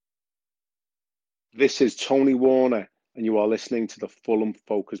This is Tony Warner, and you are listening to the Fulham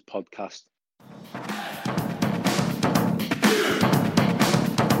Focus podcast.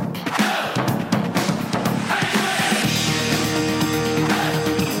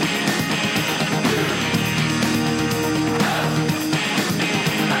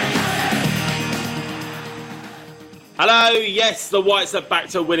 Hello, yes, the Whites are back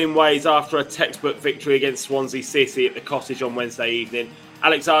to winning ways after a textbook victory against Swansea City at the Cottage on Wednesday evening.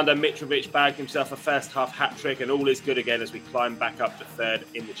 Alexander Mitrovic bagged himself a first-half hat-trick and all is good again as we climb back up to third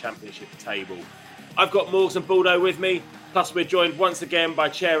in the Championship table. I've got Morgs and Baldo with me, plus we're joined once again by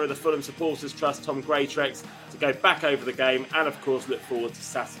Chair of the Fulham Supporters Trust, Tom Greatrex, to go back over the game and, of course, look forward to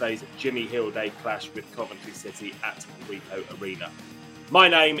Saturday's Jimmy Hill Day clash with Coventry City at Ricoh Arena. My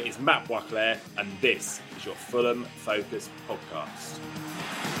name is Matt Boisclair, and this is your Fulham Focus podcast.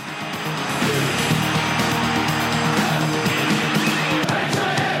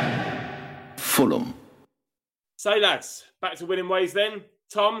 Fulham. So, lads, back to winning ways then.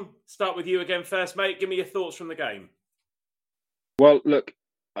 Tom, start with you again first, mate. Give me your thoughts from the game. Well, look,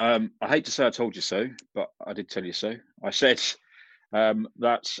 I hate to say I told you so, but I did tell you so. I said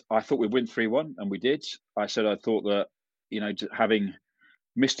that I thought we'd win 3-1, and we did. I said I thought that, having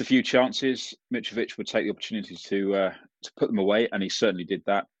missed a few chances, Mitrovic would take the opportunity to put them away, and he certainly did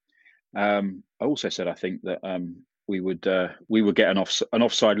that. I also said I think that we would get an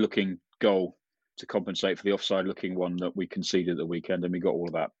offside looking goal to compensate for the offside looking one that we conceded at the weekend, and we got all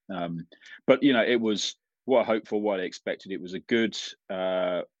of that. But it was what I hoped for, what I expected. It was a good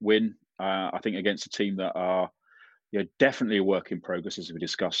win. I think against a team that are definitely a work in progress, as we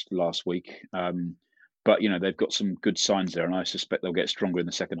discussed last week. But, they've got some good signs there, and I suspect they'll get stronger in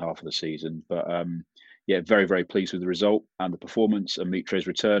the second half of the season. But, very, very pleased with the result and the performance and Mitre's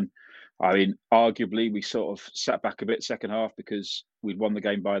return. I mean, arguably, we sort of sat back a bit second half because we'd won the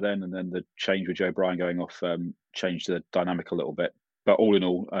game by then, and then the change with Joe Bryan going off changed the dynamic a little bit. But all in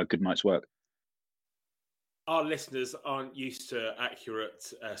all, a good night's work. Our listeners aren't used to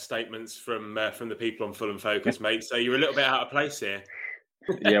accurate statements from the people on Fulham Focus, mate, so you're a little bit out of place here.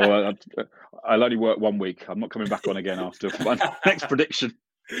 Yeah, well, I'll only work 1 week. I'm not coming back on again after my next prediction.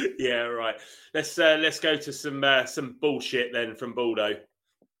 Yeah, right. Let's go to some bullshit then from Baldo.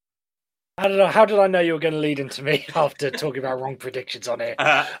 How did I know you were going to lead into me after talking about wrong predictions on here?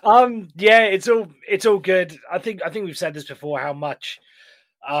 It's all good. I think we've said this before, how much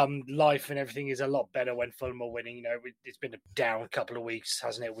life and everything is a lot better when Fulham are winning. It's been a down couple of weeks,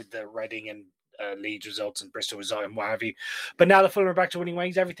 hasn't it, with the Reading and Leeds results and Bristol result and what have you. But now the Fulham are back to winning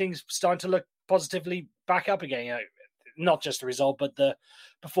ways, everything's starting to look positively back up again. Not just the result, but the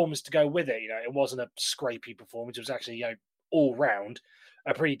performance to go with it. It wasn't a scrapey performance. It was actually, all round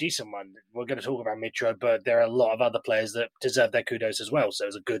a pretty decent one. We're going to talk about Mitro, but there are a lot of other players that deserve their kudos as well. So it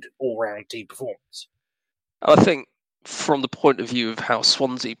was a good all-round team performance. I think from the point of view of how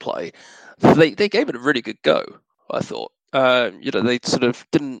Swansea play, they gave it a really good go, I thought. They sort of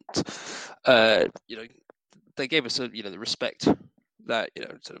didn't, they gave us the respect that,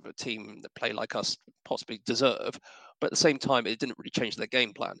 sort of a team that play like us possibly deserve. But at the same time, it didn't really change their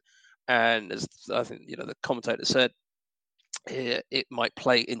game plan. And as I think, the commentator said, it might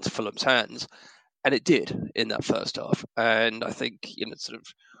play into Fulham's hands. And it did in that first half. And I think,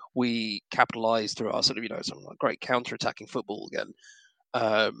 we capitalised through our some great counter-attacking football again.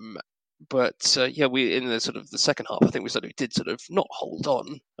 We in the second half, I think we did not hold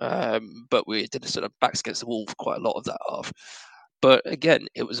on, but we did backs against the wall for quite a lot of that half. But again,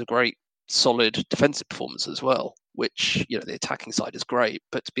 it was a great, solid defensive performance as well, which the attacking side is great,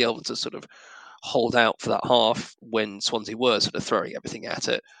 but to be able to hold out for that half when Swansea were throwing everything at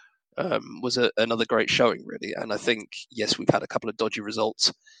it was another great showing, really. And I think, yes, we've had a couple of dodgy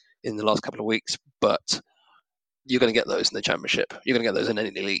results in the last couple of weeks, but you're going to get those in the Championship. You're going to get those in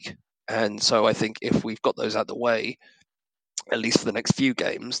any league. And so I think if we've got those out of the way, at least for the next few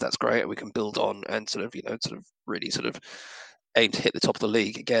games, that's great. And we can build on and really aim to hit the top of the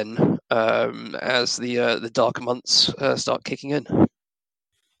league again as the darker months start kicking in.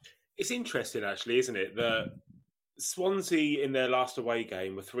 It's interesting, actually, isn't it, that Swansea in their last away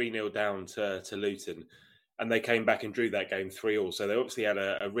game were 3-0 down to Luton, and they came back and drew that game 3-3. So they obviously had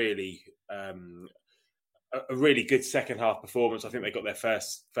a really good second half performance. I think they got their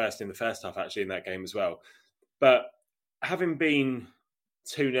first in the first half, actually, in that game as well. But having been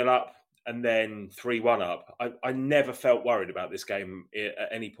 2-0 up and then 3-1 up, I never felt worried about this game at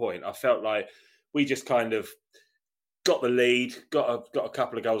any point. I felt like we just kind of got the lead, got a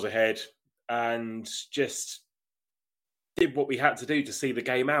couple of goals ahead, and just did what we had to do to see the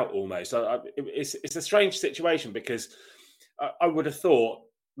game out almost. It's a strange situation because I would have thought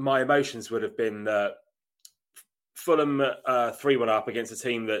my emotions would have been that Fulham 3-1 up against a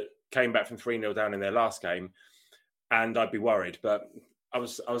team that came back from 3-0 down in their last game, and I'd be worried. But I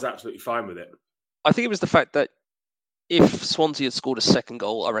was absolutely fine with it. I think it was the fact that if Swansea had scored a second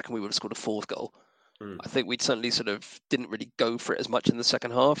goal, I reckon we would have scored a fourth goal. I think we'd certainly sort of didn't really go for it as much in the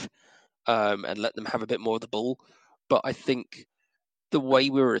second half and let them have a bit more of the ball. But I think the way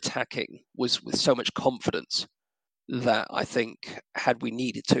we were attacking was with so much confidence that I think had we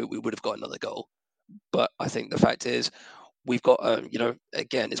needed to, we would have got another goal. But I think the fact is we've got,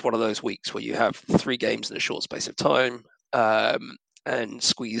 again, it's one of those weeks where you have 3 games in a short space of time and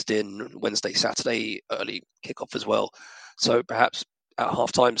squeezed in Wednesday, Saturday, early kickoff as well. So perhaps at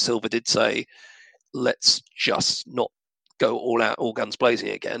half-time, Silva did say, let's just not go all out, all guns blazing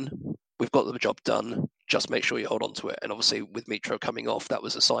again. We've got the job done. Just make sure you hold on to it. And obviously, with Mitro coming off, that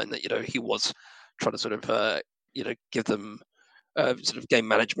was a sign that he was trying to sort of give them sort of game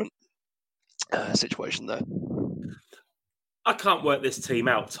management situation there. I can't work this team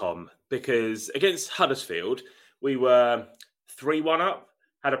out, Tom, because against Huddersfield, we were 3-1 up,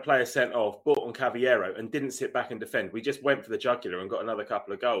 had a player sent off, bought on Cavallero, and didn't sit back and defend. We just went for the jugular and got another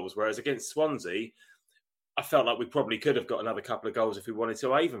couple of goals. Whereas against Swansea, I felt like we probably could have got another couple of goals if we wanted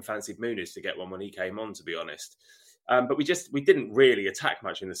to. I even fancied Muniz to get one when he came on, to be honest. But we didn't really attack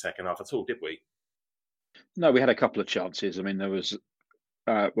much in the second half at all, did we? No, we had a couple of chances. I mean, there was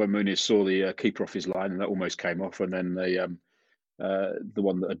when Muniz saw the keeper off his line, and that almost came off, and then the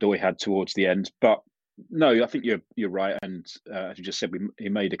one that Adoy had towards the end. But no, I think you're right, and as you just said, he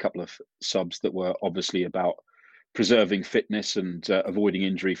made a couple of subs that were obviously about preserving fitness and avoiding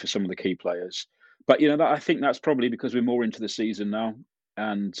injury for some of the key players. But I think that's probably because we're more into the season now,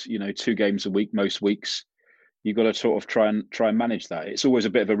 and 2 games a week most weeks. You've got to sort of try and manage that. It's always a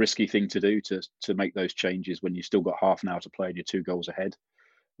bit of a risky thing to do to make those changes when you've still got half an hour to play and you're 2 goals ahead,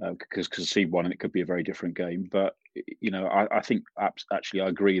 because concede one and it could be a very different game. But I think actually I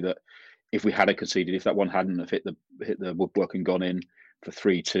agree that if we had conceded, if that one hadn't have hit the woodwork and gone in for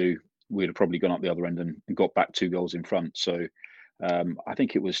 3-2, we'd have probably gone up the other end and got back 2 goals in front. So I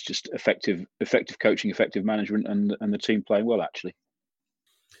think it was just effective coaching, effective management, and the team playing well, actually.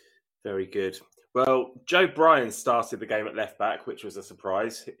 Very good. Well, Joe Bryan started the game at left back, which was a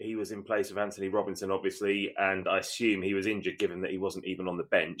surprise. He was in place of Anthony Robinson, obviously, and I assume he was injured, given that he wasn't even on the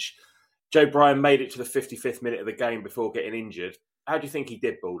bench. Joe Bryan made it to the 55th minute of the game before getting injured. How do you think he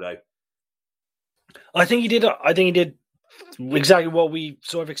did, Baldo? I think he did exactly what we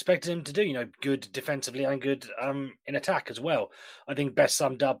sort of expected him to do. Good defensively and good in attack as well. I think best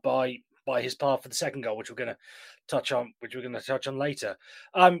summed up by his path for the second goal, which we're going to touch on later.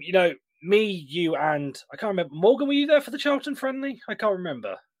 Me, you, and I can't remember. Morgan, were you there for the Charlton friendly? I can't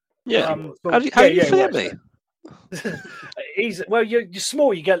remember. Yeah. How do you forget me? You're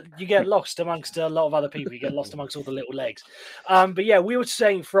small. You get lost amongst a lot of other people. You get lost amongst all the little legs. But yeah, we were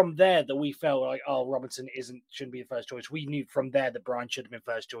saying from there that we felt like, Robinson shouldn't be the first choice. We knew from there that Bryan should have been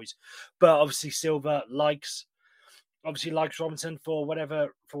first choice. But obviously Silva likes Robinson for whatever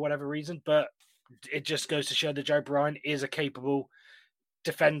reason. But it just goes to show that Joe Bryan is a capable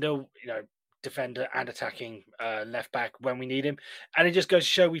defender and attacking left back when we need him. And it just goes to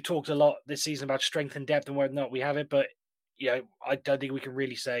show, we've talked a lot this season about strength and depth and whether or not we have it, but I don't think we can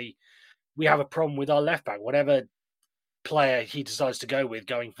really say we have a problem with our left back. Whatever player he decides to go with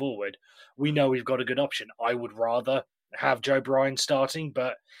going forward, we know we've got a good option. I would rather have Joe Bryan starting,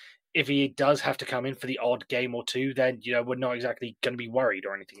 but if he does have to come in for the odd game or two, then we're not exactly going to be worried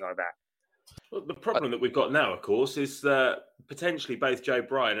or anything like that. Well, the problem that we've got now, of course, is that potentially both Joe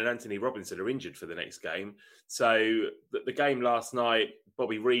Bryan and Anthony Robinson are injured for the next game. So the game last night,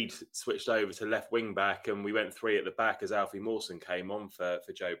 Bobby Reid switched over to left wing back, and we went 3 at the back as Alfie Mawson came on for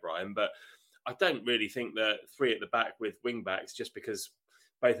Joe Bryan. But I don't really think that 3 at the back with wing backs, just because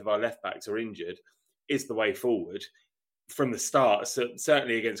both of our left backs are injured, is the way forward from the start. So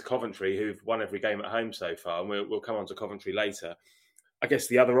certainly against Coventry, who've won every game at home so far, and we'll come on to Coventry later. I guess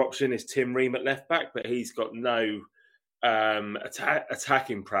the other option is Tim Ream at left back, but he's got no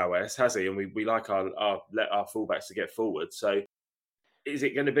attacking prowess, has he? And we like our fullbacks to get forward. So is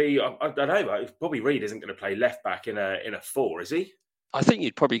it going to be? I don't know. Bobby Reid isn't going to play left back in a 4, is he? I think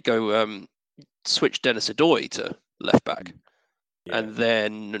you'd probably go switch Dennis Adoy to left back, and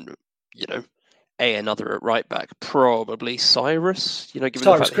then another at right back, probably Cyrus. Given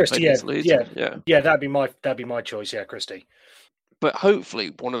Cyrus Christie, yeah. That'd be my choice. Yeah, Christie. But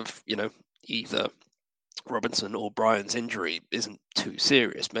hopefully one of, either Robinson or Bryan's injury isn't too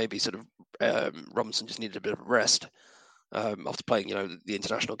serious. Maybe sort of Robinson just needed a bit of a rest after playing, the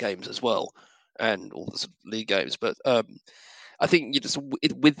international games as well and all the sort of league games. But I think you just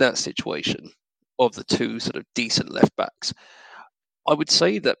with that situation of the two sort of decent left backs, I would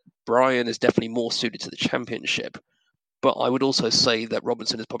say that Brian is definitely more suited to the Championship, but I would also say that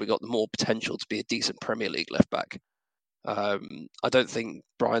Robinson has probably got the more potential to be a decent Premier League left back. I don't think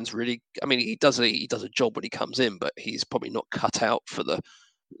Brian's really. I mean, he does a job when he comes in, but he's probably not cut out for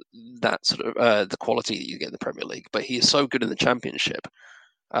that sort of the quality that you get in the Premier League. But he is so good in the Championship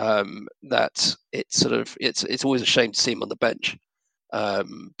that it's always a shame to see him on the bench.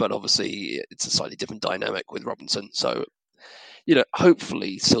 But obviously, it's a slightly different dynamic with Robinson. So,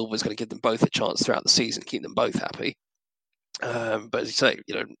 hopefully Silva's going to give them both a chance throughout the season, keep them both happy. But as you say,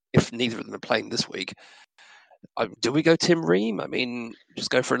 if neither of them are playing this week, do we go Tim Ream? I mean,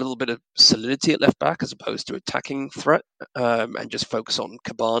 just go for a little bit of solidity at left back as opposed to attacking threat, and just focus on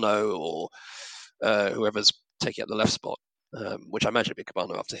Cabano or whoever's taking up the left spot, which I imagine would be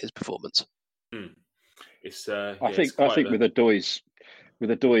Cabano after his performance. I think with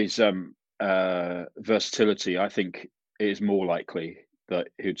the Doy's versatility, I think it is more likely that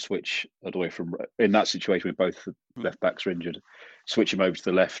he'd switch Odoi from in that situation where both the left backs are injured, switch him over to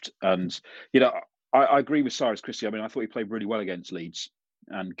the left. And I agree with Cyrus Christie. I mean, I thought he played really well against Leeds,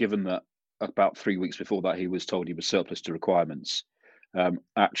 and given that about 3 weeks before that he was told he was surplus to requirements,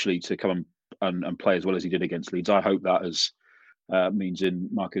 actually to come and play as well as he did against Leeds, I hope that means in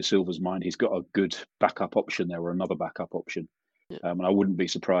Marco Silva's mind he's got a good backup option there, or another backup option. Yeah. And I wouldn't be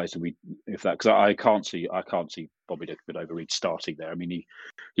surprised if that, because I can't see Bobby Reid starting there. I mean,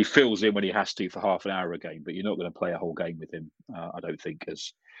 he fills in when he has to for half an hour a game, but you're not going to play a whole game with him. I don't think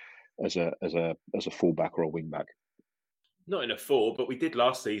as a fullback or a wing back. Not in a four, but we did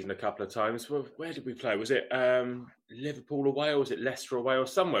last season a couple of times. Well, where did we play? Was it Liverpool away, or was it Leicester away, or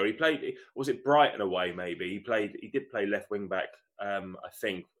somewhere? He played. Was it Brighton away? Maybe he did play left wing back. I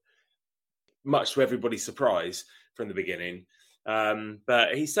think, much to everybody's surprise from the beginning.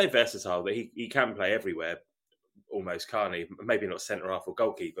 But he's so versatile that he can play everywhere, almost, can't he? Maybe not centre half or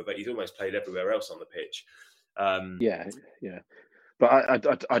goalkeeper, but he's almost played everywhere else on the pitch. Yeah. But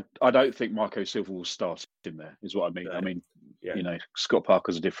I don't think Marco Silva will start in there, is what I mean. No. I mean, Scott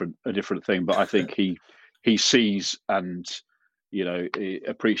Parker's a different thing, but I think he sees and he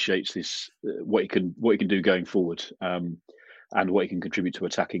appreciates this what he can do going forward, and what he can contribute to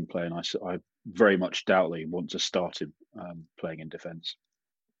attacking play. And I very much doubt that he wants to start him playing in defence.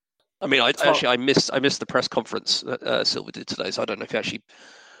 I mean, I missed the press conference that Silva did today, so I don't know if he actually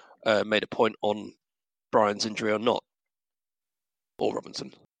made a point on Brian's injury or not. Or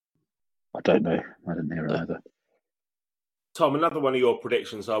Robinson? I don't know. I didn't hear it either. Tom, another one of your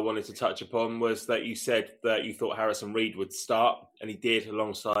predictions I wanted to touch upon was that you said that you thought Harrison Reed would start, and he did,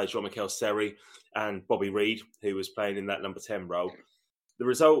 alongside Jean-Michel Seri and Bobby Reid, who was playing in that number 10 role. The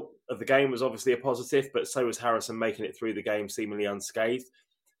result of the game was obviously a positive, but so was Harrison making it through the game seemingly unscathed.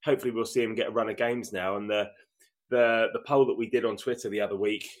 Hopefully we'll see him get a run of games now. And the poll that we did on Twitter the other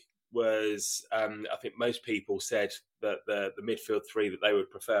week was, I think most people said that the midfield three that they would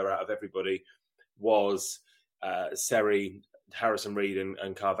prefer out of everybody was Seri, Harrison Reed,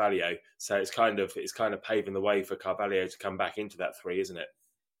 and Carvalho. So it's kind of paving the way for Carvalho to come back into that three, isn't it?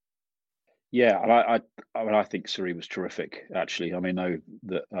 Yeah, and I think Seri was terrific. Actually, I mean, I know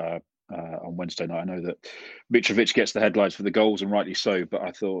that on Wednesday night, I know that Mitrovic gets the headlines for the goals, and rightly so. But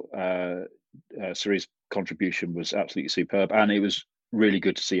I thought Seri's contribution was absolutely superb, and it was really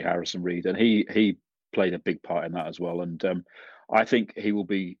good to see Harrison Reed, and he played a big part in that as well. And I think he will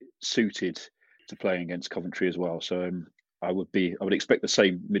be suited to playing against Coventry as well. So I would expect the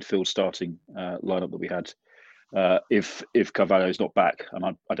same midfield starting lineup that we had if Carvalho is not back, and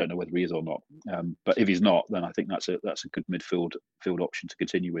I don't know whether he is or not. But if he's not, then I think that's a good midfield option to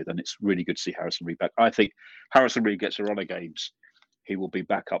continue with, and it's really good to see Harrison Reed back. I think Harrison Reed gets a run of games, he will be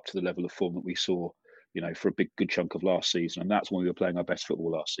back up to the level of form that we saw, for a good chunk of last season, and that's when we were playing our best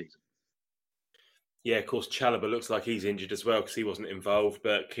football last season. Yeah, of course, Chalobah looks like he's injured as well because he wasn't involved,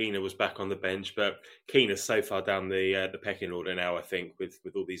 but Keena was back on the bench. But Keena's so far down the pecking order now, I think, with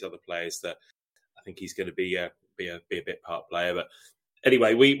all these other players, that I think he's going to be a bit part player. But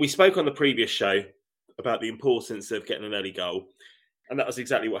anyway, we spoke on the previous show about the importance of getting an early goal, and that was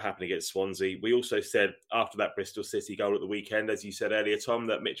exactly what happened against Swansea. We also said after that Bristol City goal at the weekend, as you said earlier, Tom,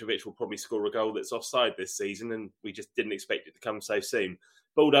 that Mitrovic will probably score a goal that's offside this season, and we just didn't expect it to come so soon.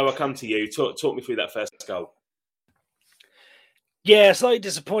 Baldo, I'll come to you. Talk me through that first goal. Yeah, slightly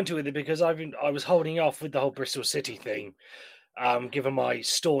disappointed with it because I was holding off with the whole Bristol City thing, given my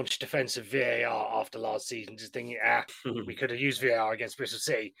staunch defence of VAR after last season, just thinking, we could have used VAR against Bristol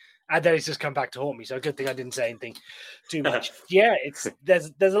City, And then it's just come back to haunt me. So good thing I didn't say anything too much. Yeah,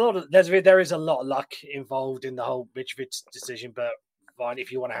 there is a lot of luck involved in the whole Mitrovic decision, but fine,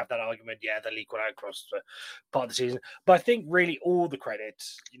 if you want to have that argument, yeah, they'll equal out across the part of the season. But I think really all the credit,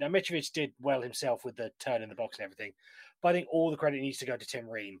 Mitrovic did well himself with the turn in the box and everything. But I think all the credit needs to go to Tim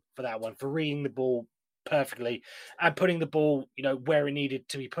Ream for that one, for reading the ball perfectly and putting the ball, where it needed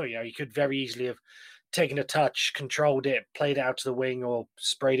to be put. He could very easily have taken a touch, controlled it, played it out to the wing, or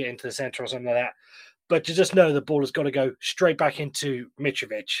sprayed it into the centre or something like that. But to just know the ball has got to go straight back into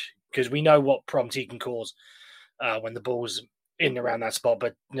Mitrovic, because we know what problems he can cause when the ball's in around that spot.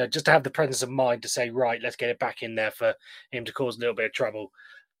 But just to have the presence of mind to say, right, let's get it back in there for him to cause a little bit of trouble,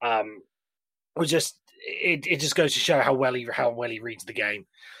 was just it just goes to show how well he reads the game.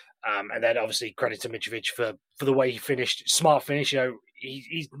 And then obviously credit to Mitrovic for the way he finished. Smart finish.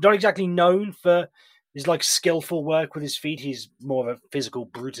 He's not exactly known for his skillful work with his feet. He's more of a physical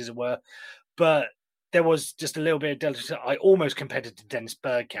brute, as it were. But there was just a little bit of delicacy. I almost compared it to Dennis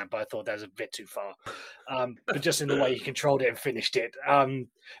Bergkamp, but I thought that was a bit too far. But just in the way he controlled it and finished it.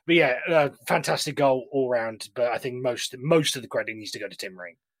 But yeah, fantastic goal all round. But I think most of the credit needs to go to Tim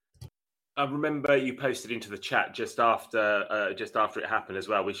Ream. I remember you posted into the chat just after it happened as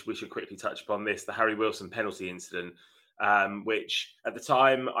well. We should quickly touch upon this: the Harry Wilson penalty incident, which at the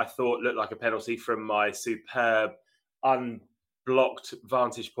time I thought looked like a penalty from my superb unblocked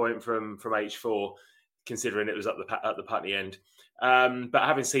vantage point from H4, considering it was at the Putney end. But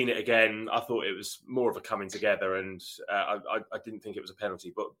having seen it again, I thought it was more of a coming together, and I didn't think it was a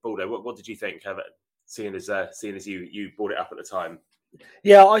penalty. But Baldo, what did you think of it, seeing as you brought it up at the time?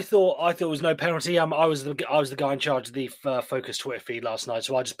 Yeah, I thought it was no penalty. I was the guy in charge of the Focus Twitter feed last night,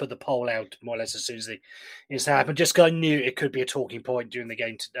 so I just put the poll out more or less as soon as the incident happened, just because I knew it could be a talking point during the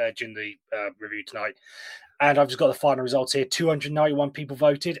game, during the review tonight. And I've just got the final results here. 291 people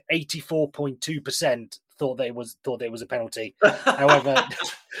voted. 84.2% thought that it was a penalty. However,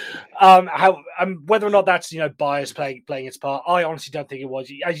 whether or not that's bias playing its part, I honestly don't think it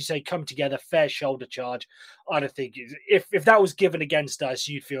was. As you say, come together, fair shoulder charge. I don't think if that was given against us,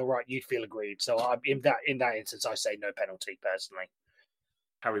 you'd feel right, you'd feel aggrieved. So in that instance, I say no penalty personally.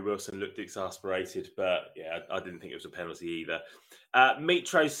 Harry Wilson looked exasperated, but yeah, I didn't think it was a penalty either.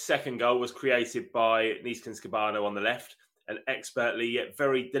 Mitro's second goal was created by Neeskens Cabano on the left, and expertly yet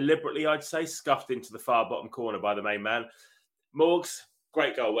very deliberately, I'd say, scuffed into the far bottom corner by the main man. Morgs,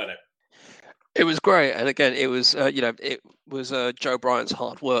 great goal, wasn't it? It was great, and again, it was it was Joe Bryant's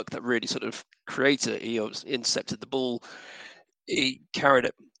hard work that really sort of created it. He intercepted the ball, he carried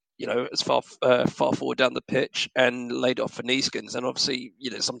it, as far forward down the pitch and laid it off for Neeskens. And obviously,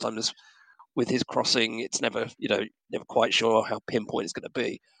 sometimes with his crossing, it's never quite sure how pinpoint it's going to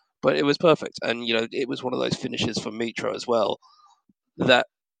be. But it was perfect, and it was one of those finishes for Mitro as well. And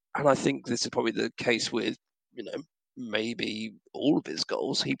I think this is probably the case with maybe all of his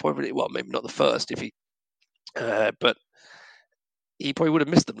goals. He probably, well, maybe not the first, but he probably would have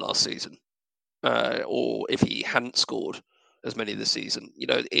missed them last season, or if he hadn't scored as many this season.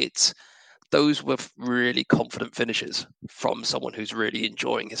 Those were really confident finishes from someone who's really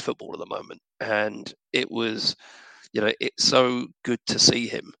enjoying his football at the moment, and it was, it's so good to see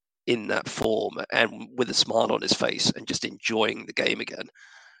him in that form and with a smile on his face and just enjoying the game again.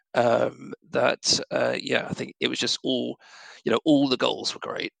 I think it was just all the goals were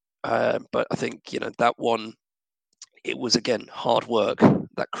great, but I think that one, it was again hard work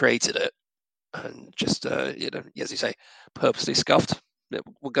that created it, and just as you say, purposely scuffed.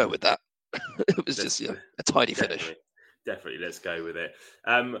 We'll go with that. It was just a tidy finish. Definitely, let's go with it.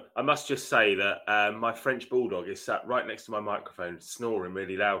 I must just say that my French bulldog is sat right next to my microphone, snoring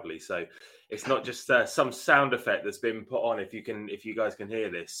really loudly. So it's not just some sound effect that's been put on. If you guys can hear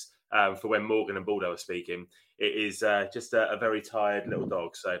this, for when Morgan and Baldo are speaking, it is just a very tired little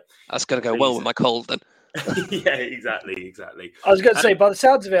dog. So that's going to go well with my cold then. Yeah, exactly. I was going to say, by the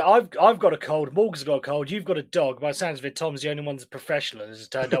sounds of it, I've got a cold. Morgan's got a cold. You've got a dog. By the sounds of it, Tom's the only one that's professional and has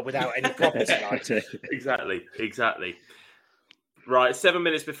turned up without any problems tonight. Exactly. Right, 7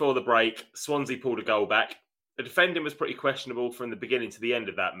 minutes before the break, Swansea pulled a goal back. The defending was pretty questionable from the beginning to the end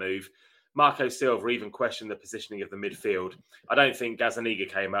of that move. Marco Silva even questioned the positioning of the midfield. I don't think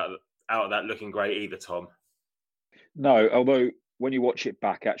Gazzaniga came out of that looking great either, Tom. No, although when you watch it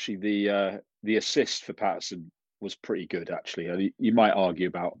back, actually the assist for Patterson was pretty good. Actually, you might argue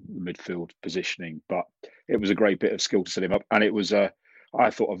about the midfield positioning, but it was a great bit of skill to set him up, and it was I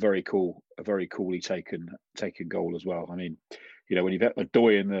thought a very coolly taken goal as well. I mean, when you've got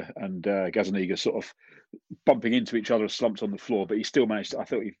Odoi and Gazzaniga sort of bumping into each other, slumped on the floor, but he still managed. I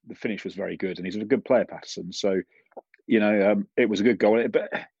thought the finish was very good, and he's a good player, Patterson. So, it was a good goal. But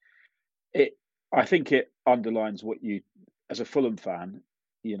I think it underlines what you, as a Fulham fan,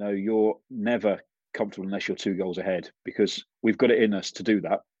 you're never comfortable unless you're 2 goals ahead, because we've got it in us to do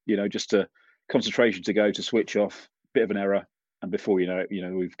that. Just a concentration to go, to switch off, bit of an error, and before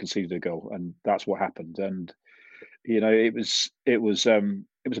we've conceded a goal, and that's what happened. And it was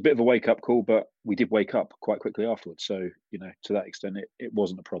a bit of a wake up call, but we did wake up quite quickly afterwards. So to that extent, it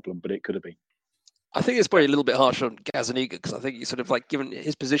wasn't a problem, but it could have been. I think it's probably a little bit harsh on Gazzaniga, because I think he sort of, like, given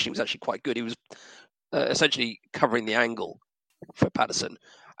his position was actually quite good. He was essentially covering the angle for Patterson,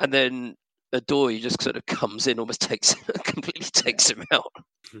 and then Odoi just sort of comes in, almost completely takes him out.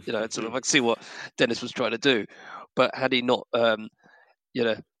 It's sort of like, see what Dennis was trying to do, but had he not, done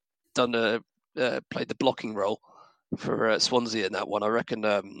played the blocking role for Swansea in that one, I reckon,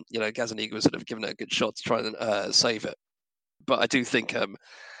 Gazzaniga was sort of given it a good shot to try and save it. But I do think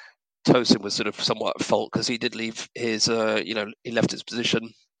Tosin was sort of somewhat at fault, because he did leave his, he left his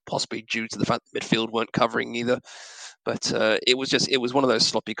position, possibly due to the fact that midfield weren't covering either. But it was one of those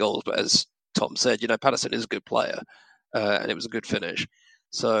sloppy goals. But as Tom said, Patterson is a good player, and it was a good finish.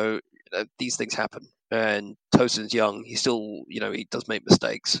 So these things happen, and Tosin's young. He still, he does make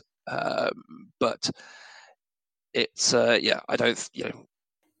mistakes, but it's I don't,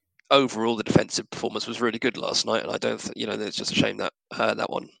 overall the defensive performance was really good last night, and I don't think, it's just a shame that that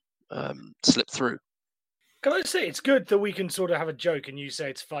one slipped through. Can I say it's good that we can sort of have a joke and you say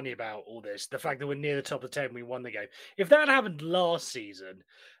it's funny about all this, the fact that we're near the top of the 10, we won the game. If that happened last season,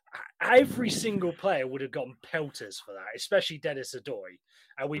 every single player would have gotten pelters for that, especially Dennis Odoi,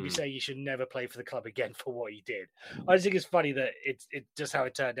 and we'd be saying you should never play for the club again for what he did. I just think it's funny that it's just how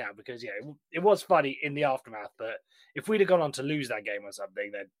it turned out, because it was funny in the aftermath, but if we'd have gone on to lose that game or something,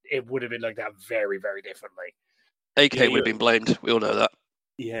 then it would have been looked at very, very differently. AK would have been blamed. We all know that.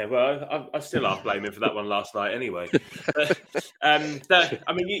 Yeah, well, I still half blame him for that one last night anyway. You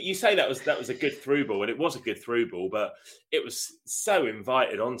say that was a good through ball, and it was a good through ball, but it was so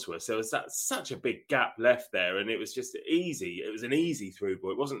invited onto us. There was such a big gap left there, and it was just easy. It was an easy through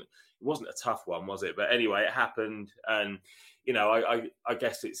ball. It wasn't a tough one, was it? But anyway, it happened, and I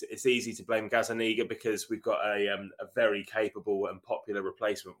guess it's easy to blame Gazzaniga, because we've got a very capable and popular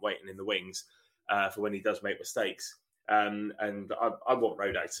replacement waiting in the wings for when he does make mistakes. And I want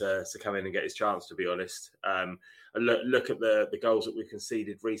Rodak to come in and get his chance, to be honest. Look at the goals that we've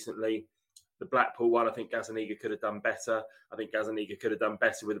conceded recently. The Blackpool one, I think Gazzaniga could have done better. I think Gazzaniga could have done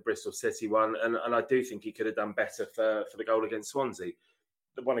better with the Bristol City one. And I do think he could have done better for the goal against Swansea.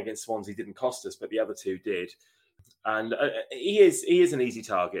 The one against Swansea didn't cost us, but the other two did. And he is an easy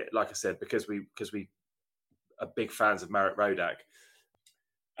target, like I said, because we are big fans of Marek Rodak.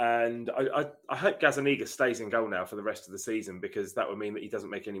 And I hope Gazzaniga stays in goal now for the rest of the season, because that would mean that he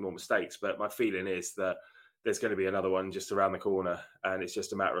doesn't make any more mistakes. But my feeling is that there's going to be another one just around the corner, and it's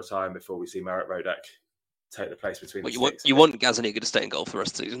just a matter of time before we see Marek Rodak take the place between the sticks. You want Gazzaniga to stay in goal for the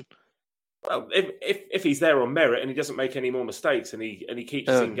rest of the season? Well, if he's there on merit and he doesn't make any more mistakes and he keeps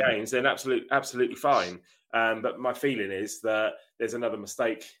us in games, then absolutely fine. But my feeling is that there's another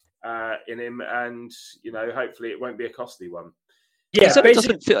mistake in him, and hopefully it won't be a costly one. Yeah, he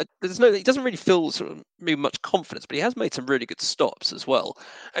doesn't really feel sort of much confidence, but he has made some really good stops as well.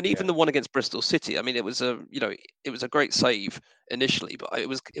 And even the one against Bristol City, I mean, it was a great save initially, but it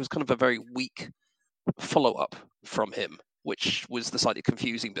was kind of a very weak follow up from him, which was the slightly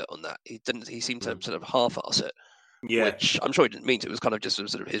confusing bit on that. He seemed to sort of half-ass it, which I'm sure he didn't mean to. It was kind of just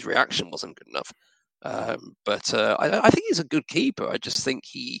sort of his reaction wasn't good enough. But I think he's a good keeper. I just think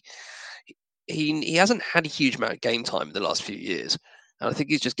he hasn't had a huge amount of game time in the last few years, and I think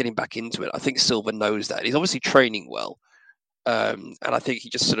he's just getting back into it. I think Silva knows that. He's obviously training well, and I think he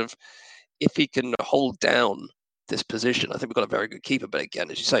just sort of, if he can hold down this position, I think we've got a very good keeper. But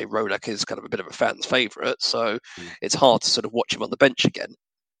again, as you say, Rodak is kind of a bit of a fan's favourite, so it's hard to sort of watch him on the bench again.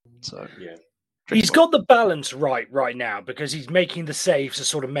 So he's got the balance right now, because he's making the saves to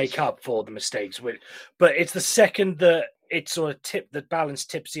sort of make up for the mistakes. But it's the second that it sort of the balance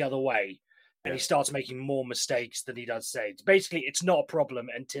tips the other way, and he starts making more mistakes than he does saves. Basically, it's not a problem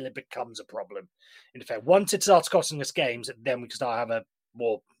until it becomes a problem. In fact, once it starts costing us games, then we can start having a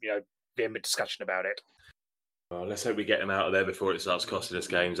more vehement discussion about it. Well, let's hope we get him out of there before it starts costing us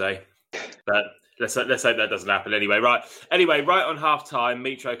games, eh? But let's hope that doesn't happen anyway. Right on half time,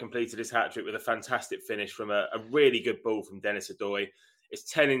 Mitro completed his hat trick with a fantastic finish from a really good ball from Dennis Odoi. It's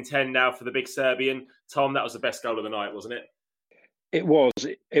 10 in 10 now for the big Serbian. Tom, that was the best goal of the night, wasn't it? It was.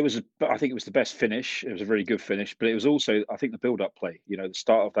 I think it was the best finish. It was a really good finish, but it was also, I think, the build-up play. The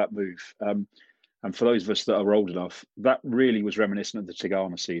start of that move. And for those of us that are old enough, that really was reminiscent of the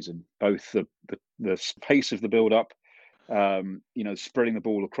Tigana season. Both the pace of the build-up, spreading the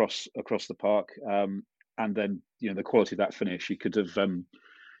ball across the park, and then the quality of that finish. You could have.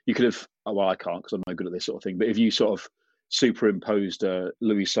 Well, I can't because I'm no good at this sort of thing. But if you sort of superimposed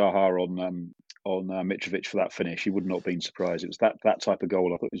Louis Saha on Mitrovic for that finish, you would not have been surprised. It was that type of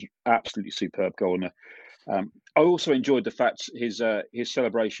goal. I thought it was absolutely superb goal. And I also enjoyed the fact his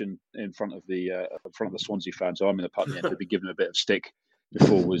celebration in front of the Swansea fans. So I'm in the Putney end. They'd be giving him a bit of stick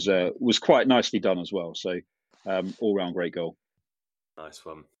before was quite nicely done as well. So all round great goal. Nice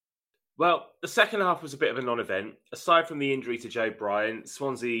one. Well, the second half was a bit of a non-event. Aside from the injury to Joe Bryant,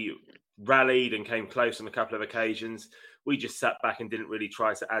 Swansea rallied and came close on a couple of occasions. We just sat back and didn't really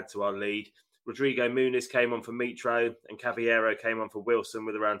try to add to our lead. Rodrigo Muniz came on for Mitro and Cavallero came on for Wilson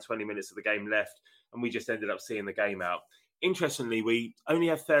with around 20 minutes of the game left, and we just ended up seeing the game out. Interestingly, we only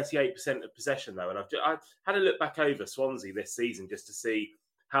have 38% of possession, though, and I had a look back over Swansea this season just to see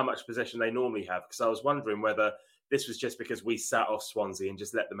how much possession they normally have, because I was wondering whether this was just because we sat off Swansea and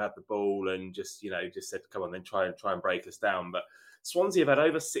just let them have the ball and just said, come on, then try and break us down. But Swansea have had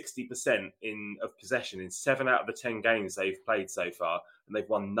over 60% of possession in 7 out of the 10 games they've played so far, and they've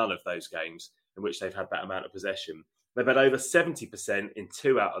won none of those games in which they've had that amount of possession. They've had over 70% in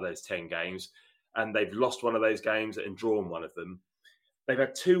 2 out of those 10 games, and they've lost one of those games and drawn one of them. They've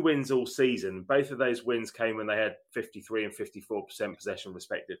had 2 wins all season. Both of those wins came when they had 53 and 54% possession,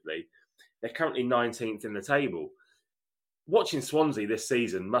 respectively. They're currently 19th in the table. Watching Swansea this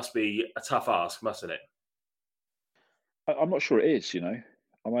season must be a tough ask, mustn't it? I'm not sure it is,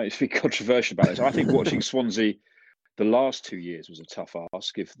 I might be controversial about this. I think watching Swansea the last 2 years was a tough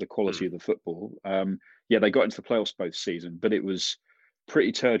ask, if the quality of the football. They got into the playoffs both season, but it was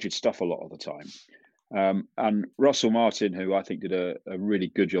pretty turgid stuff a lot of the time. And Russell Martin, who I think did a really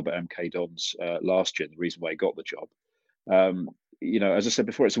good job at MK Dons last year, the reason why he got the job. As I said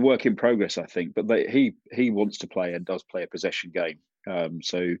before, it's a work in progress, I think, but he wants to play and does play a possession game.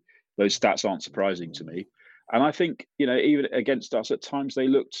 So those stats aren't surprising to me. And I think, even against us at times, they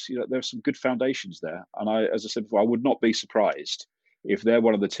looked, there's some good foundations there. And as I said before, I would not be surprised if they're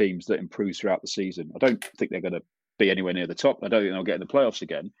one of the teams that improves throughout the season. I don't think they're going to be anywhere near the top. I don't think they'll get in the playoffs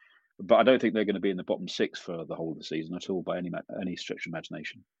again, but I don't think they're going to be in the bottom 6 for the whole of the season at all by any stretch of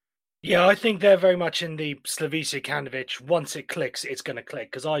imagination. Yeah, I think they're very much in the Slavisa Kanovic. Once it clicks, it's going to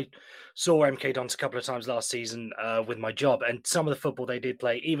click. Because I saw MK Dons a couple of times last season with my job, and some of the football they did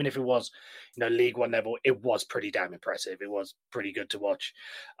play, even if it was, League One level, it was pretty damn impressive. It was pretty good to watch.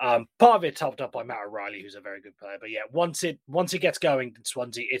 Part of it topped up by Matt O'Reilly, who's a very good player. But yeah, once it gets going in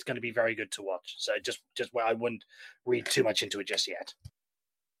Swansea, it's going to be very good to watch. So just where I wouldn't read too much into it just yet.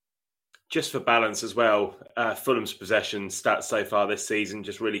 Just for balance as well, Fulham's possession stats so far this season,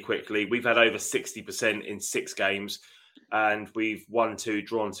 just really quickly, we've had over 60% in 6 games, and we've won 2,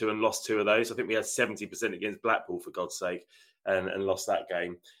 drawn 2, and lost 2 of those. I think we had 70% against Blackpool, for God's sake, and lost that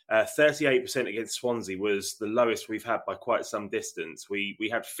game. 38% against Swansea was the lowest we've had by quite some distance. We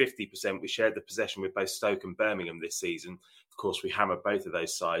had 50%. We shared the possession with both Stoke and Birmingham this season. Of course, we hammered both of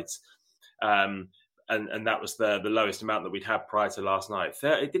those sides. And that was the lowest amount that we'd had prior to last night.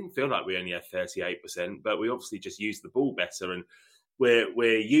 It didn't feel like we only had 38%, but we obviously just used the ball better. And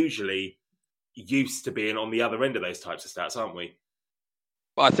we're usually used to being on the other end of those types of stats, aren't we?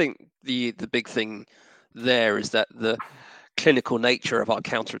 Well, I think the big thing there is that the clinical nature of our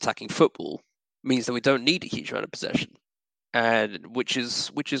counter-attacking football means that we don't need a huge amount of possession, and which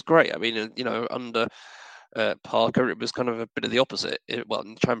is great. I mean, under Parker, it was kind of a bit of the opposite. In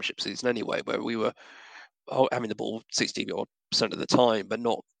the Championship season anyway, where we were having the ball 60% of the time, but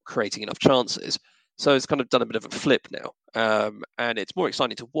not creating enough chances. So it's kind of done a bit of a flip now, and it's more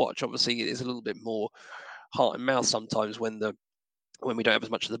exciting to watch. Obviously, it's a little bit more heart and mouth sometimes when we don't have as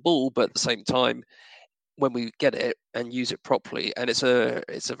much of the ball, but at the same time, when we get it and use it properly, and it's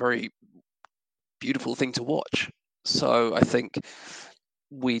a very beautiful thing to watch. So I think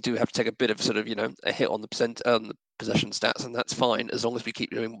we do have to take a bit of a hit on the possession stats, and that's fine as long as we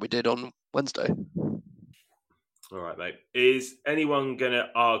keep doing what we did on Wednesday. All right, mate. Is anyone going to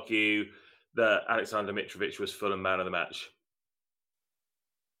argue that Alexander Mitrovic was Fulham man of the match?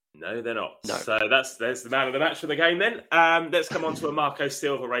 No, they're not. No. So there's the man of the match for the game then. Let's come on to a Marco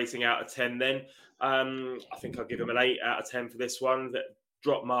Silva rating out of 10 then. I think I'll give him an 8 out of 10 for this one. That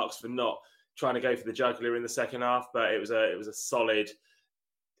dropped marks for not trying to go for the jugular in the second half, but it was a solid,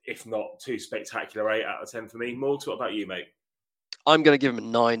 if not too spectacular, 8 out of 10 for me. Morgs, what about you, mate? I'm going to give him a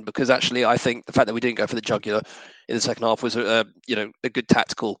 9 because actually I think the fact that we didn't go for the jugular in the second half was a good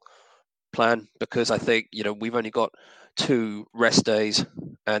tactical plan, because I think we've only got 2 rest days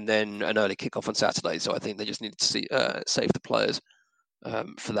and then an early kickoff on Saturday, so I think they just needed to save the players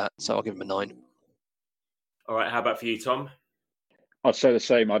for that. So I'll give him a 9. All right. How about for you, Tom? I'd say the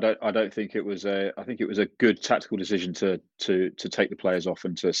same. I don't think it was a. I think it was a good tactical decision to take the players off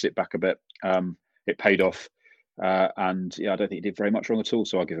and to sit back a bit. It paid off, and I don't think he did very much wrong at all.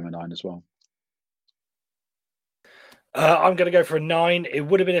 So I'll give him a 9 as well. I'm going to go for a 9. It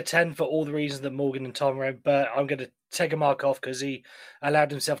would have been a 10 for all the reasons that Morgan and Tom read, but I'm going to take a mark off because he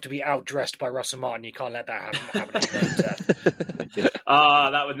allowed himself to be outdressed by Russell Martin. You can't let that happen.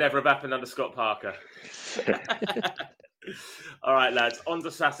 That would never have happened under Scott Parker. All right, lads. On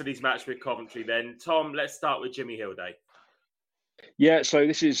to Saturday's match with Coventry then. Tom, let's start with Jimmy Hill Day. Yeah, so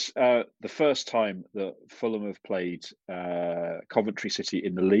this is the first time that Fulham have played Coventry City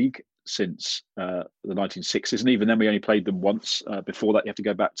in the league since the 1960s. And even then, we only played them once. Before that, you have to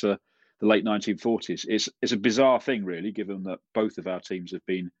go back to the late 1940s. It's a bizarre thing, really, given that both of our teams have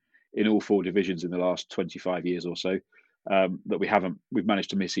been in all 4 divisions in the last 25 years or so, that we've managed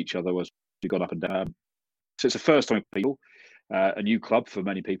to miss each other as we've gone up and down. So it's the first time people, a new club for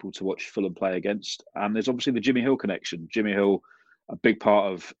many people to watch Fulham play against. And there's obviously the Jimmy Hill connection. Jimmy Hill, a big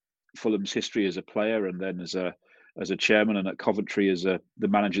part of Fulham's history as a player, and then as a chairman, and at Coventry as the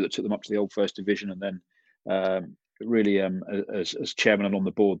manager that took them up to the old First Division, and then really as chairman and on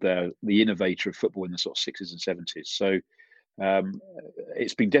the board there, the innovator of football in the sort of 60s and 70s. So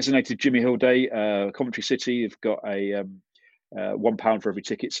it's been designated Jimmy Hill Day. Coventry City have got a £1 for every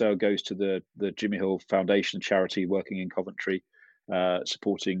ticket sale goes to the Jimmy Hill Foundation charity working in Coventry,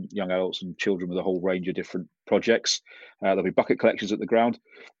 supporting young adults and children with a whole range of different projects. There'll be bucket collections at the ground.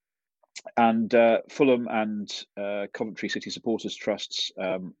 And Fulham and Coventry City Supporters Trusts,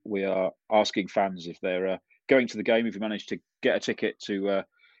 we are asking fans if they're going to the game, if you manage to get a ticket, to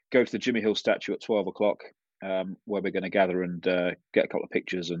go to the Jimmy Hill statue at 12 o'clock, where we're going to gather and get a couple of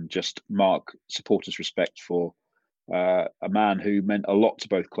pictures and just mark supporters' respect for a man who meant a lot to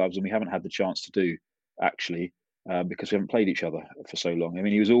both clubs, and we haven't had the chance to do, actually, because we haven't played each other for so long. I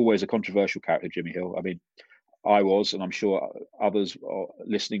mean, he was always a controversial character, Jimmy Hill. I mean, I was, and I'm sure others are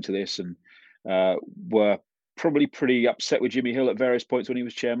listening to this and were probably pretty upset with Jimmy Hill at various points when he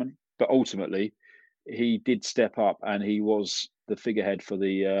was chairman. But ultimately, he did step up, and he was the figurehead for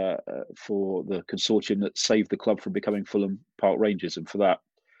the consortium that saved the club from becoming Fulham Park Rangers. And for that,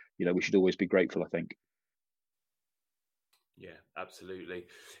 we should always be grateful, I think. Yeah, absolutely.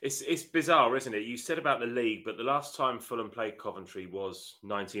 It's bizarre, isn't it? You said about the league, but the last time Fulham played Coventry was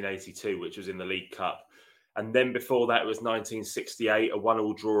 1982, which was in the League Cup. And then before that, it was 1968, a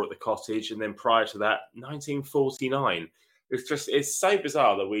 1-1 draw at the Cottage. And then prior to that, 1949. It's so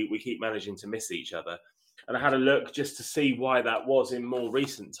bizarre that we keep managing to miss each other. And I had a look just to see why that was in more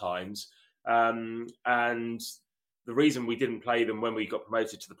recent times. And the reason we didn't play them when we got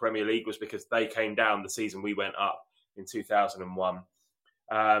promoted to the Premier League was because they came down the season we went up in 2001.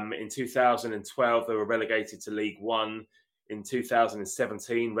 In 2012, they were relegated to League One. In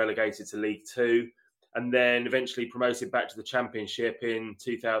 2017, relegated to League Two. And then eventually promoted back to the Championship in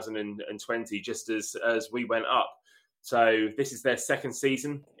 2020, just as we went up. So this is their second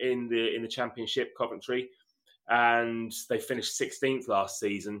season in the Championship, Coventry, and they finished 16th last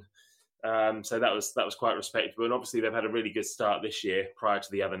season. So that was quite respectable. And obviously they've had a really good start this year prior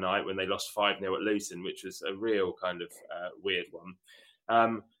to the other night when they lost 5-0 at Luton, which was a real kind of weird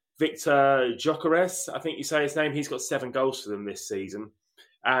one. Victor Gyökeres, I think you say his name, he's got 7 goals for them this season.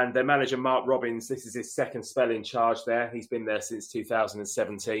 And their manager, Mark Robbins, this is his second spell in charge there. He's been there since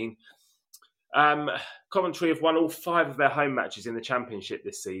 2017. Coventry have won all 5 of their home matches in the Championship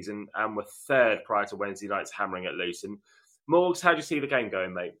this season and were third prior to Wednesday night's hammering at Luton. Morgs, how do you see the game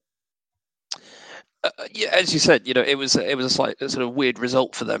going, mate? Yeah, as you said, it was a slight sort of weird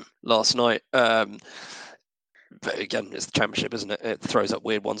result for them last night. But again, it's the Championship, isn't it? It throws up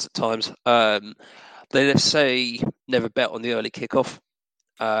weird ones at times. They say never bet on the early kickoff.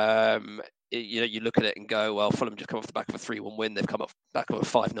 You look at it and go, well, Fulham just come off the back of a 3-1 win. They've come off the back of a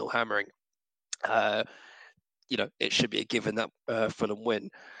 5-0 hammering. It should be a given that Fulham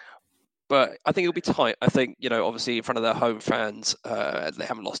win. But I think it'll be tight. I think, obviously in front of their home fans, they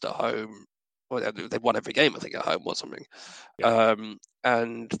haven't lost at home. Well, they've won every game, I think, at home or something. Yeah.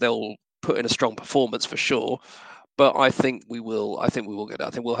 And they'll put in a strong performance for sure. But I think we will get it. I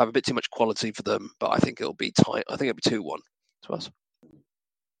think we'll have a bit too much quality for them, but I think it'll be tight. I think it'll be 2-1 to us.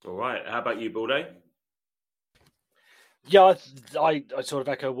 All right. How about you, Balde? Yeah, I sort of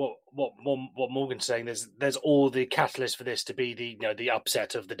echo what Morgan's saying. There's all the catalyst for this to be the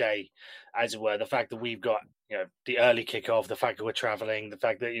upset of the day, as it were. The fact that we've got the early kickoff, the fact that we're travelling, the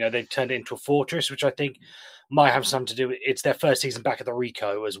fact that they've turned it into a fortress, which I think might have something to do with it's their first season back at the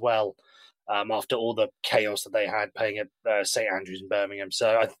Ricoh as well. after all the chaos that they had playing at St Andrews in Birmingham.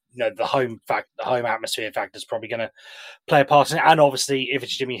 So the home atmosphere factor is probably going to play a part in it. And obviously, if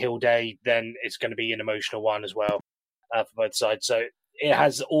it's Jimmy Hill Day, then it's going to be an emotional one as well for both sides. So it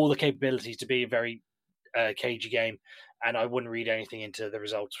has all the capabilities to be a very cagey game, and I wouldn't read anything into the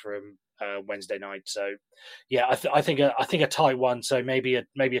results from Wednesday night. So yeah, I think a tight one. So maybe a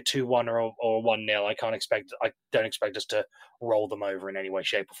 2-1 or a 1-0. I don't expect us to roll them over in any way,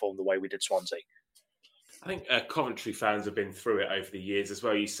 shape, or form the way we did Swansea. I think Coventry fans have been through it over the years as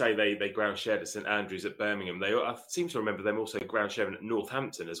well. You say they ground shared at St Andrews at Birmingham. I seem to remember them also ground sharing at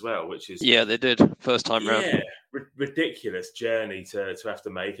Northampton as well, which is they did first time round. Yeah, ridiculous journey to have to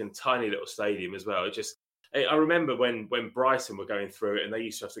make, and tiny little stadium as well. I remember when Brighton were going through it, and they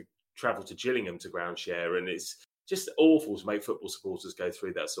used to have to travel to Gillingham to ground share, and it's just awful to make football supporters go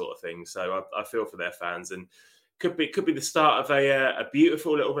through that sort of thing. So I feel for their fans, and could be the start of a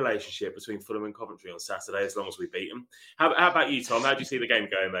beautiful little relationship between Fulham and Coventry on Saturday, as long as we beat them. How about you, Tom? How do you see the game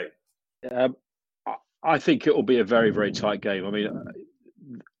going, mate? I think it will be a very, very tight game. I mean,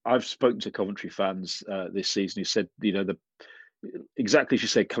 I've spoken to Coventry fans this season who said, exactly as you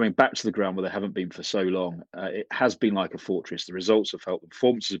said, coming back to the ground where they haven't been for so long, it has been like a fortress. The results have helped. The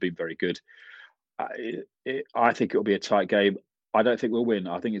performances have been very good. I think it'll be a tight game. I don't think we'll win.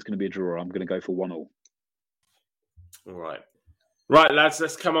 I think it's going to be a draw. I'm going to go for 1-1. All right. Right, lads,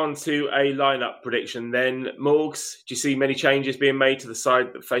 let's come on to a lineup prediction then. Morgs, do you see many changes being made to the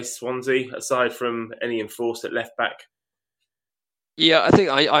side that faced Swansea, aside from any enforced at left back? Yeah, I think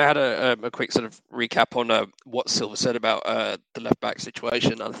I had a quick sort of recap on what Silva said about the left back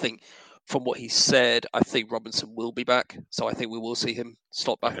situation. I think from what he said, I think Robinson will be back, so I think we will see him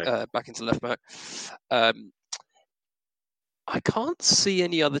slot back into left back. I can't see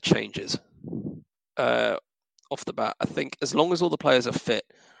any other changes off the bat. I think as long as all the players are fit,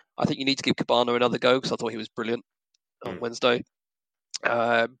 I think you need to give Cabana another go, because I thought he was brilliant on Wednesday.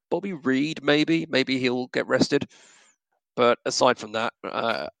 Bobby Reid, maybe he'll get rested. But aside from that,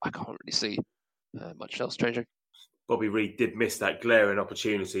 I can't really see much else changing. Bobby Reid did miss that glaring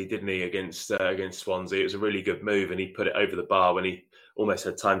opportunity, didn't he, against Swansea? It was a really good move, and he put it over the bar when he almost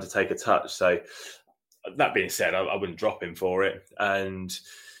had time to take a touch. So that being said, I wouldn't drop him for it. And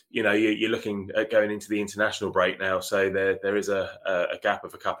you're looking at going into the international break now, so there is a gap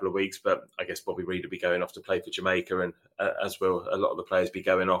of a couple of weeks. But I guess Bobby Reid will be going off to play for Jamaica, and as will a lot of the players be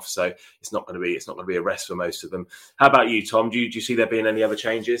going off. So it's not going to be a rest for most of them. How about you, Tom? Do you see there being any other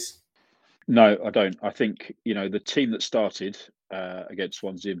changes? No, I don't. I think the team that started against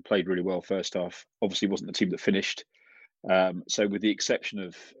Swansea and played really well first half obviously wasn't the team that finished. So with the exception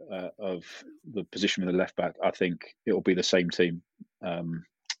of the position with the left back, I think it will be the same team.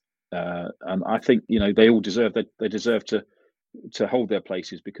 And I think they all deserve to hold their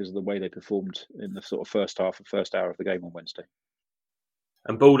places because of the way they performed in the sort of first hour of the game on Wednesday.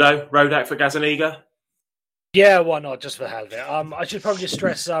 And Baldo, Rodak for Gazzaniga? Yeah, why not? Just for the hell of it. I should probably just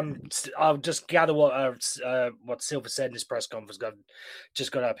stress. I'll just gather what Silva said in his press conference.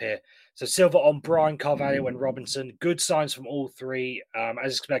 Just got up here. So Silva on Brian, Carvalho, and Robinson. Good signs from all three.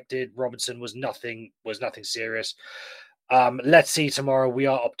 As expected, Robinson was nothing serious. Let's see tomorrow. We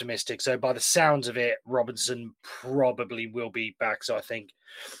are optimistic. So by the sounds of it, Robinson probably will be back. So I think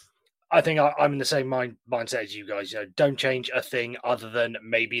I'm in the same mindset as you guys. Don't change a thing other than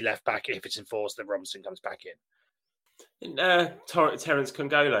maybe left back if it's enforced that Robinson comes back in. Terence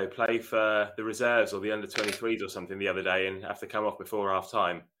Congolo play for the reserves or the under-23s or something the other day and have to come off before half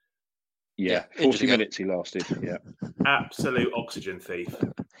time. Yeah, 40 minutes he lasted. Yeah, absolute oxygen thief.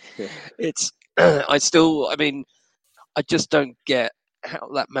 Yeah. It's I just don't get how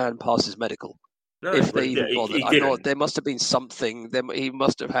that man passes medical. No, if they even bothered. There must have been something. He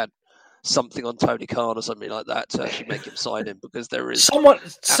must have had something on Tony Khan or something like that to actually make him sign him, because there is someone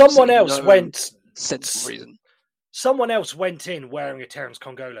else went sensible reason. Someone else went in wearing a Terence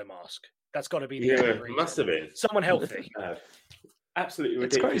Congolo mask. That's got to be the reason. Must have been someone healthy. Absolutely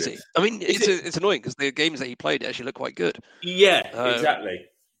ridiculous. It's crazy. I mean, it's annoying because the games that he played actually look quite good. Yeah, exactly.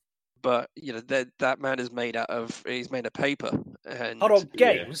 But that man is made of paper. And hold on,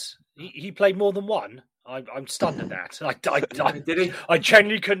 games. Yeah. He played more than one. I'm stunned at that. Did he? I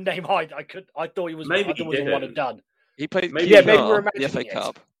genuinely couldn't name. I thought he was. Maybe I thought he was one and done. He played. Maybe we're the FA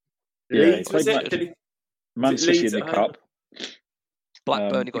Cup. Yeah, he played Man City in the Cup.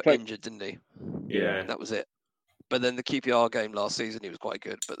 Blackburn, he got injured, didn't he? Yeah, that was it. But then the QPR game last season, he was quite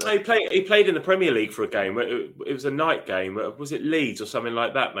good. But he played in the Premier League for a game. It was a night game. Was it Leeds or something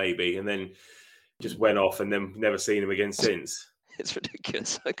like that, maybe? And then just went off, and then never seen him again since. It's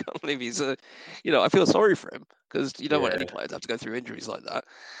ridiculous. I can't believe he's I feel sorry for him because you don't want any player to have to go through injuries like that.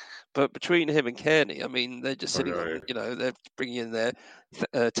 But between him and Kearney, I mean, they're just sitting on, they're bringing in their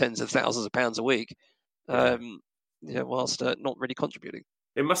tens of thousands of pounds a week, whilst not really contributing.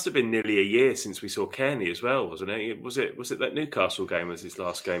 It must have been nearly a year since we saw Kearney as well, wasn't it? Was it that Newcastle game was his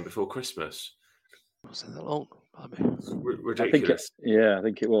last game before Christmas? Was it that long? I mean, ridiculous. I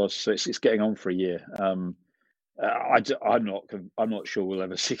think it was. So it's getting on for a year. I'm not sure we'll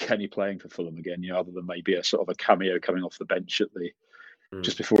ever see Kenny playing for Fulham again. Other than maybe a sort of a cameo coming off the bench at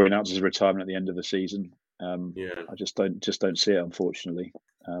just before he announces his retirement at the end of the season. I just don't see it, unfortunately.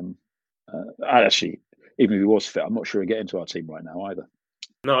 Actually, even if he was fit, I'm not sure he'd get into our team right now either.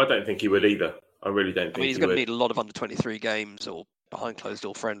 No, I don't think he would either. I really don't think he's going to need a lot of under 23 games or behind closed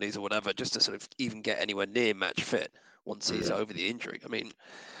door friendlies or whatever, just to sort of even get anywhere near match fit once he's over the injury. I mean,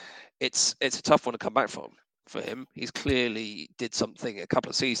 it's a tough one to come back from for him. He's clearly did something a couple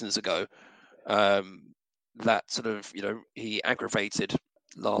of seasons ago that sort of, he aggravated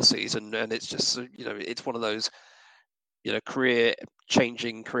last season, and it's just, it's one of those,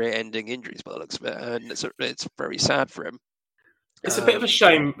 career-changing, career-ending injuries by the looks of it, and it's very sad for him. It's a bit of a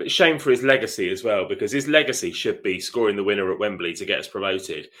shame for his legacy as well, because his legacy should be scoring the winner at Wembley to get us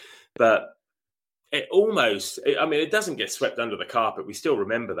promoted. But it doesn't get swept under the carpet. We still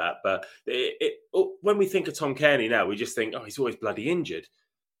remember that. But when we think of Tom Kearney now, we just think, he's always bloody injured.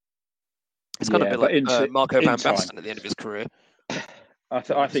 It's kind of a bit like Marco van Basten at the end of his career.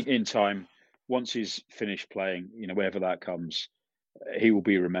 I think in time, once he's finished playing, wherever that comes, he will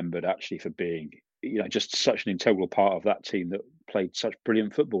be remembered actually for being just such an integral part of that team that played such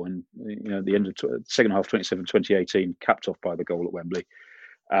brilliant football. And, the end of second half 2018, capped off by the goal at Wembley.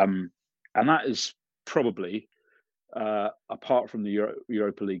 And that is probably, apart from the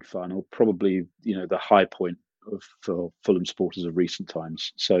Europa League final, probably, the high point for Fulham supporters of recent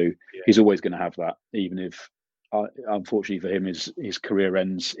times. So he's always going to have that, even if, unfortunately for him, his career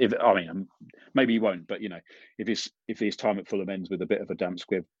ends. Maybe he won't, but if his time at Fulham ends with a bit of a damp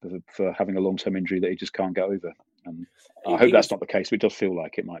squib for having a long-term injury that he just can't get over, and I hope that's not the case, but it does feel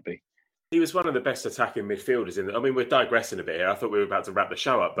like it might be. He was one of the best attacking midfielders we're digressing a bit here. I thought we were about to wrap the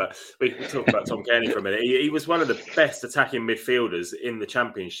show up, but we can talk about Tom Kearney for a minute. He was one of the best attacking midfielders in the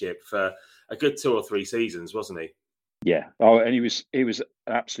Championship for a good 2 or 3 seasons, wasn't he? Yeah. And he was an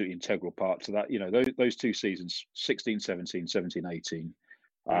absolutely integral part to that. Those 2 seasons, 16-17, 17-18.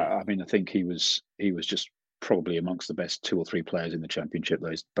 I think he was just probably amongst the best 2 or 3 players in the Championship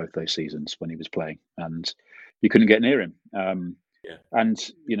both those seasons when he was playing, and you couldn't get near him. And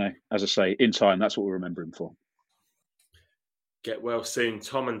as I say, in time, that's what we remember him for. Get well soon,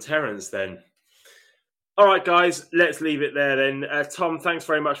 Tom and Terence. Then. All right, guys, let's leave it there then. Tom, thanks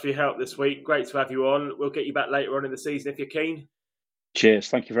very much for your help this week. Great to have you on. We'll get you back later on in the season if you're keen. Cheers.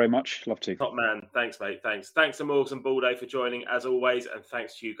 Thank you very much. Love to. Top man. Thanks, mate. Thanks. Thanks to Morgs and Baldo for joining, as always, and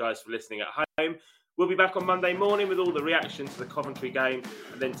thanks to you guys for listening at home. We'll be back on Monday morning with all the reaction to the Coventry game,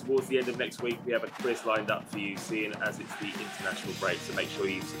 and then towards the end of next week, we have a quiz lined up for you, seeing as it's the international break. So make sure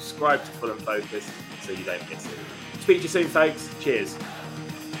you subscribe to Fulham Focus so you don't miss it. Speak to you soon, folks. Cheers.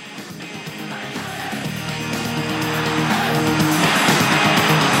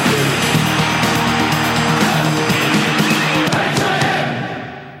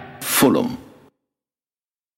 Fulham.